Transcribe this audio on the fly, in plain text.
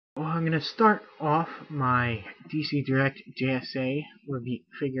Well, I'm going to start off my DC Direct JSA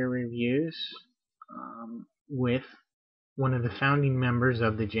figure reviews with one of the founding members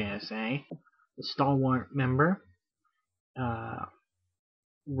of the JSA, the stalwart member,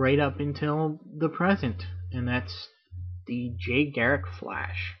 right up until the present, and that's the Garrick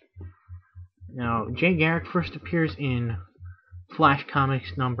Flash. Now, Garrick first appears in Flash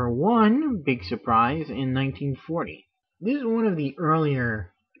Comics #1, big surprise, in 1940. This is one of the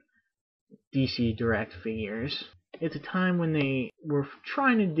earlier DC Direct figures. It's a time when they were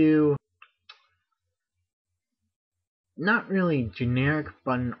trying to do not really generic,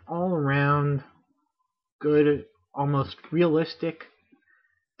 but an all-around good, almost realistic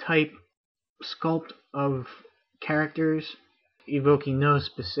type sculpt of characters, evoking no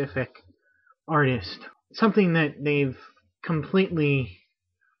specific artist. Something that they've completely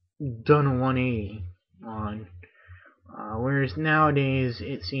done a 180 on. Whereas nowadays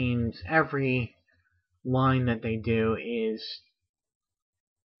it seems every line that they do is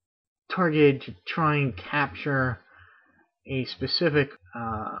targeted to try and capture a specific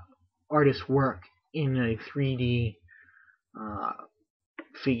artist's work in a 3D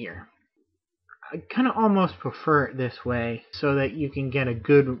figure. I kind of almost prefer it this way so that you can get a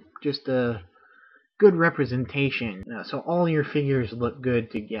good representation. So all your figures look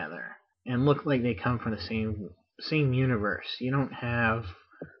good together and look like they come from the same universe. You don't have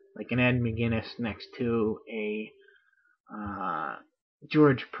like an Ed McGuinness next to a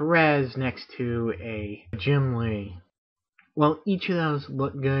George Perez next to a Jim Lee. Well, each of those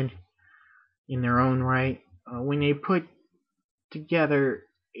look good in their own right. When they put together,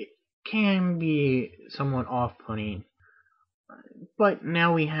 it can be somewhat off-putting. But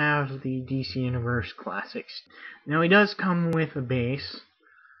now we have the DC Universe Classics. Now he does come with a base.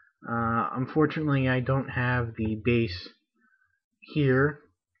 Unfortunately, I don't have the base here.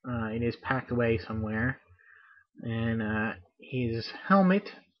 It is packed away somewhere. And his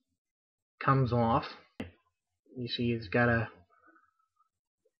helmet comes off. You see he's got a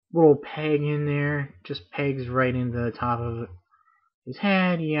little peg in there. Just pegs right into the top of his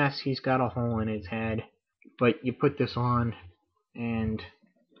head. Yes, he's got a hole in his head. But you put this on and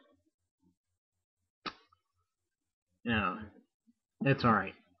that's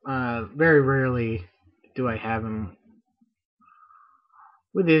alright. Very rarely do I have him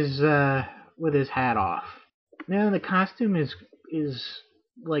with his hat off. Now the costume is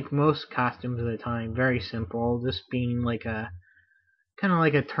like most costumes of the time, very simple, just being like a kind of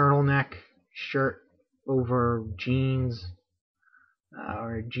like a turtleneck shirt over jeans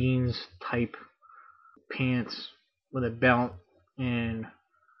or jeans type pants with a belt and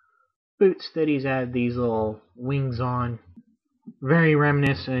boots that he's had these little wings on. Very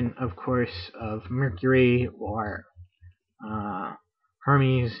reminiscent, of course, of Mercury or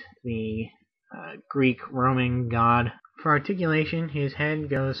Hermes, the Greek Roman god. For articulation, his head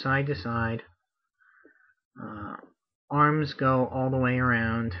goes side to side. Arms go all the way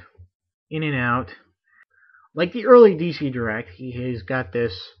around, in and out. Like the early DC Direct, he has got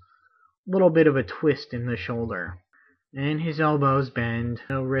this little bit of a twist in the shoulder. And his elbows bend,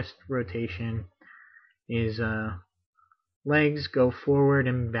 no wrist rotation. His legs go forward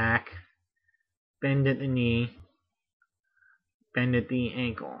and back, bend at the knee, bend at the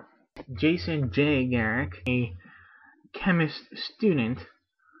ankle. Jason J. Garrick, a chemist student,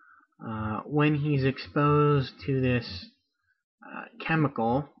 when he's exposed to this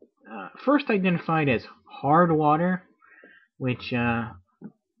chemical, first identified as hard water, which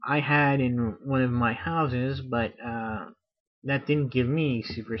I had in one of my houses, but that didn't give me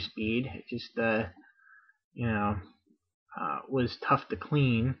super speed. It just, was tough to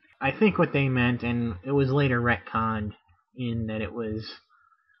clean. I think what they meant, and it was later retconned in that it was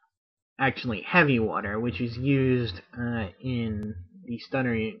actually heavy water, which is used in the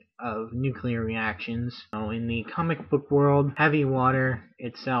study of nuclear reactions. So in the comic book world, heavy water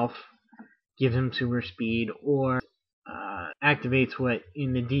itself gives him super speed or activates what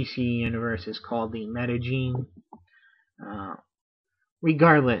in the DC universe is called the metagene.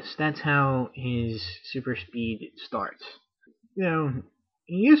 Regardless, that's how his super speed starts.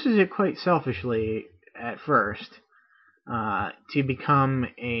 He uses it quite selfishly at first to become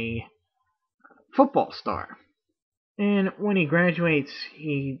a football star. And when he graduates,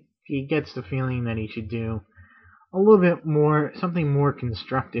 he gets the feeling that he should do a little bit more, something more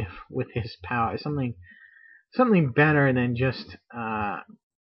constructive with his power, something better than just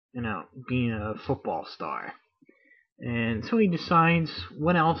being a football star. And so he decides,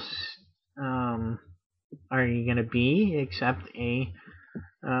 what else are you gonna be except a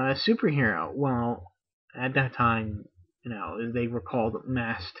superhero? Well, at that time, as they were called,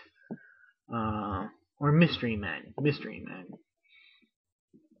 masked or mystery men.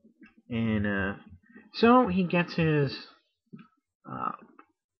 And so he gets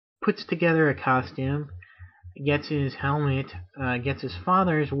puts together a costume, gets his helmet, gets his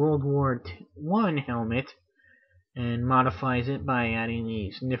father's World War I helmet, and modifies it by adding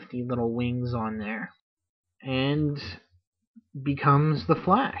these nifty little wings on there, and becomes the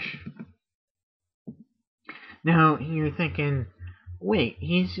Flash. Now, you're thinking, wait,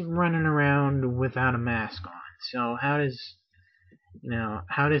 he's running around without a mask on, so how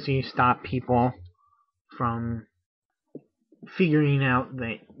does he stop people from figuring out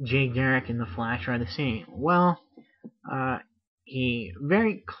that Jay Garrick and the Flash are the same? Well, he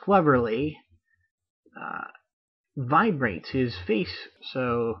very cleverly vibrates his face,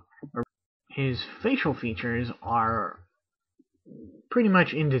 so his facial features are pretty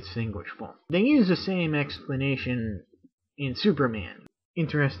much indistinguishable. They use the same explanation in Superman.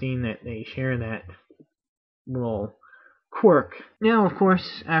 Interesting that they share that little quirk. Now, of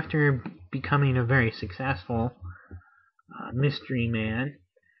course, after becoming a very successful mystery man,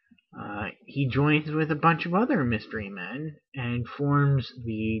 he joins with a bunch of other mystery men and forms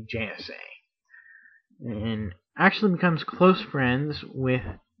the JSA, and actually becomes close friends with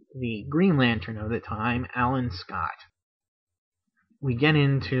the Green Lantern of the time, Alan Scott. We get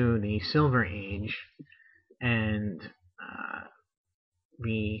into the Silver Age, and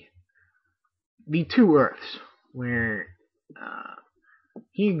the two Earths, where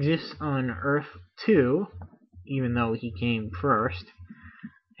he exists on Earth 2, even though he came first,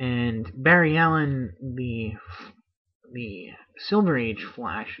 and Barry Allen, the Silver Age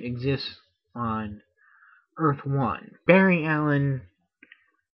Flash, exists on Earth 1. Barry Allen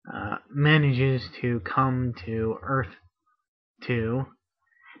manages to come to Earth 2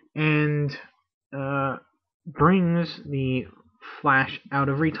 and brings the Flash out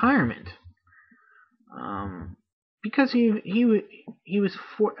of retirement. Because he was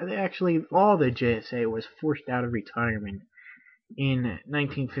actually all the JSA was forced out of retirement in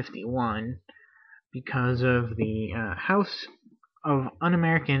 1951 because of the House of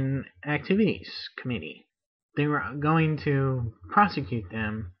Un-American Activities Committee. They were going to prosecute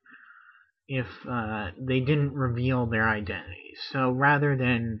them if they didn't reveal their identities. So rather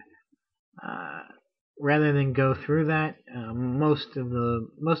than go through that, most of the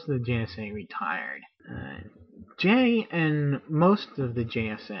JSA retired. Jay and most of the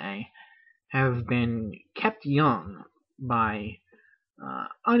JSA have been kept young by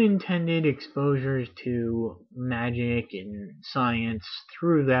unintended exposures to magic and science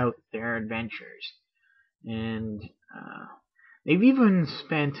throughout their adventures. And they've even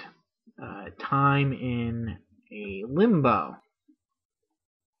spent time in a limbo.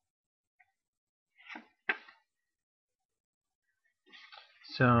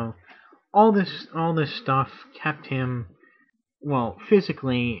 So all this stuff kept him, well,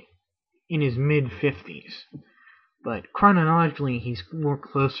 physically in his mid-50s, but chronologically he's more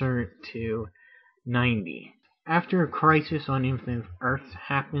closer to 90. After a Crisis on Infinite Earths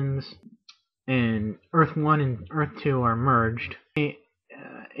happens, and Earth 1 and Earth 2 are merged, they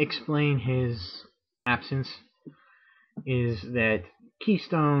explain his absence is that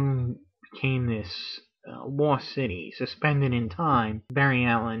Keystone became this lost city, suspended in time. Barry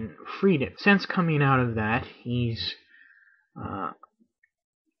Allen freed it. Since coming out of that, he's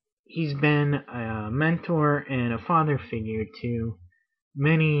been a mentor and a father figure to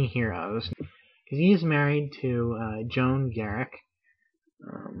many heroes. He is married to Joan Garrick,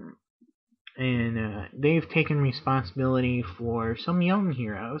 and they've taken responsibility for some young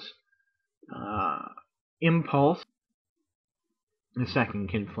heroes. Impulse, the second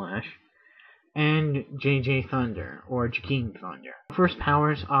Kid Flash, and JJ Thunder, or Jakeem Thunder. First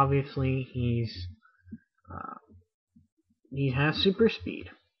powers, obviously, he has super speed.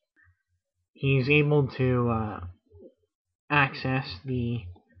 He's able to access the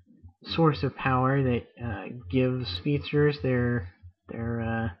source of power that gives speedsters their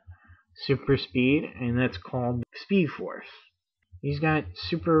super speed, and that's called Speed Force. He's got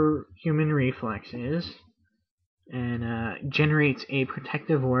superhuman reflexes, and generates a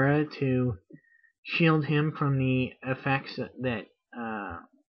protective aura to shield him from the effects that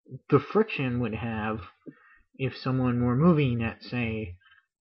the friction would have if someone were moving at, say,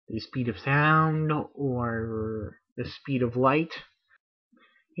 the speed of sound or the speed of light.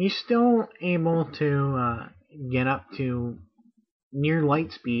 He's still able to get up to near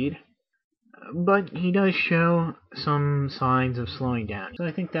light speed, but he does show some signs of slowing down. So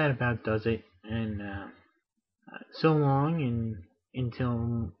I think that about does it, and so long, and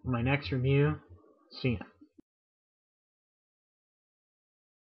until my next review, see ya.